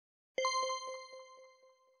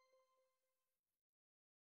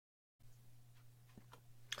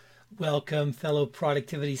Welcome, fellow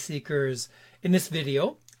productivity seekers. In this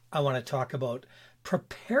video, I want to talk about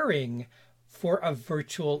preparing for a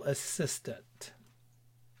virtual assistant.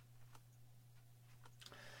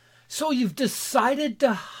 So you've decided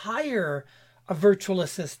to hire a virtual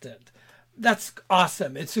assistant. That's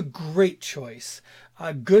awesome. It's a great choice.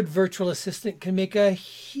 A good virtual assistant can make a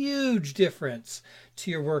huge difference to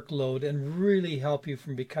your workload and really help you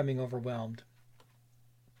from becoming overwhelmed.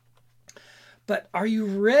 But are you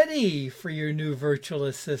ready for your new virtual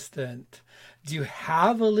assistant? Do you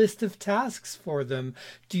have a list of tasks for them?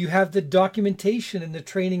 Do you have the documentation and the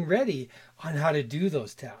training ready on how to do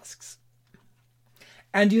those tasks?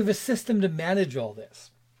 And do you have a system to manage all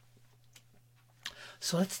this?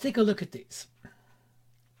 So let's take a look at these.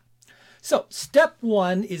 So step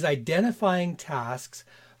one is identifying tasks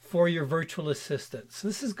for your virtual assistant. So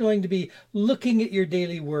this is going to be looking at your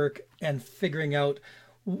daily work and figuring out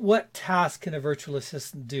what task can a virtual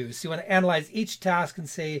assistant do. So you want to analyze each task and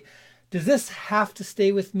say, does this have to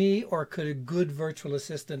stay with me, or could a good virtual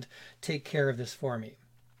assistant take care of this for me?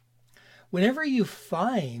 Whenever you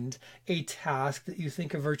find a task that you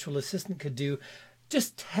think a virtual assistant could do,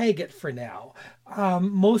 just tag it for now.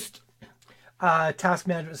 Most task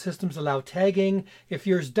management systems allow tagging. If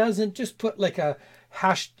yours doesn't, just put like a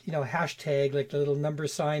hashtag, like the little number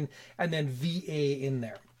sign, and then VA in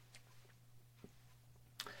there.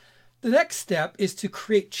 The next step is to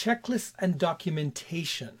create checklists and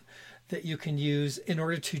documentation that you can use in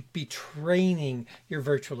order to be training your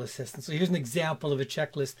virtual assistant. So here's an example of a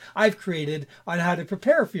checklist I've created on how to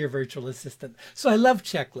prepare for your virtual assistant. So I love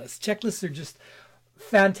checklists. Checklists are just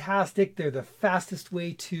fantastic. They're the fastest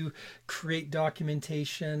way to create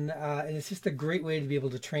documentation, and it's just a great way to be able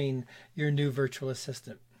to train your new virtual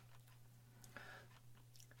assistant.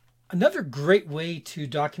 Another great way to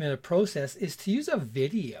document a process is to use a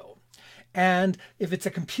video. And if it's a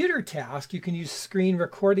computer task, you can use screen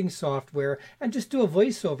recording software and just do a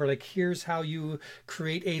voiceover, like here's how you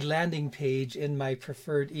create a landing page in my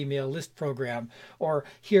preferred email list program, or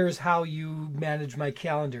here's how you manage my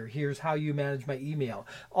calendar, here's how you manage my email.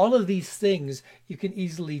 All of these things you can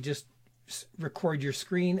easily just record your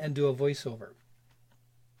screen and do a voiceover.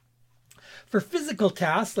 For physical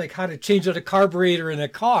tasks, like how to change out a carburetor in a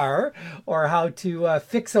car or how to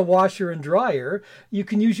fix a washer and dryer, you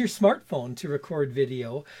can use your smartphone to record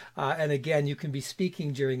video. And again, you can be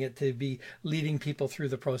speaking during it to be leading people through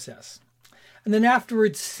the process. And then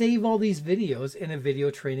afterwards, save all these videos in a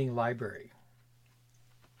video training library.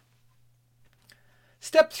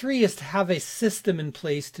 Step 3 is to have a system in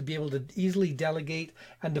place to be able to easily delegate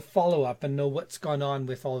and to follow up and know what's gone on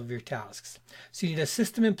with all of your tasks. So you need a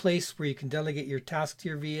system in place where you can delegate your task to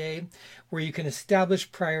your VA, where you can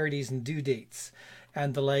establish priorities and due dates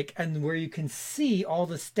and the like, and where you can see all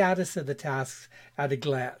the status of the tasks at a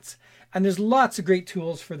glance. And there's lots of great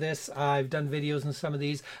tools for this. I've done videos on some of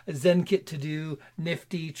these. ZenKit to do,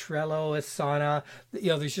 Nifty, Trello, Asana.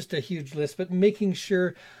 There's just a huge list, but making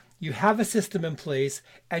sure you have a system in place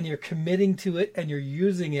and you're committing to it and you're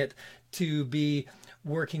using it to be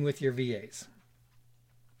working with your VAs.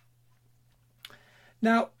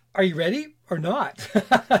 Now, are you ready or not?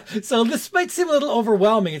 So this might seem a little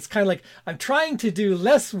overwhelming. It's kind of like, I'm trying to do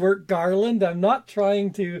less work, Garland. I'm not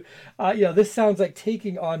trying to, this sounds like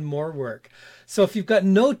taking on more work. So if you've got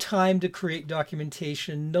no time to create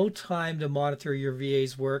documentation, no time to monitor your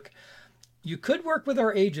VA's work, you could work with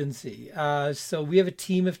our agency. So we have a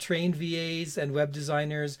team of trained VAs and web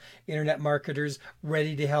designers, internet marketers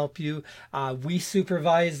ready to help you. We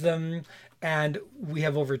supervise them, and we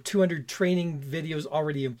have over 200 training videos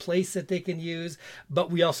already in place that they can use. But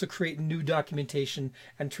we also create new documentation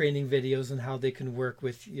and training videos on how they can work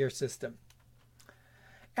with your system.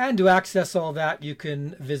 And to access all that, you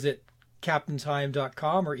can visit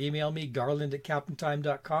captaintime.com or email me,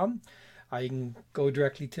 garland@captaintime.com. You can go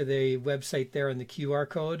directly to the website there on the QR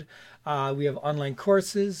code. We have online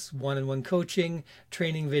courses, one-on-one coaching,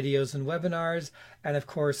 training videos and webinars, and of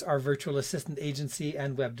course our virtual assistant agency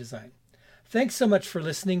and web design. Thanks so much for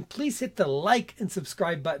listening. Please hit the like and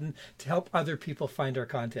subscribe button to help other people find our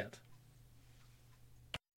content.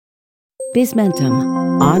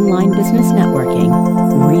 Bizmentum, online business networking,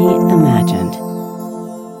 reimagined.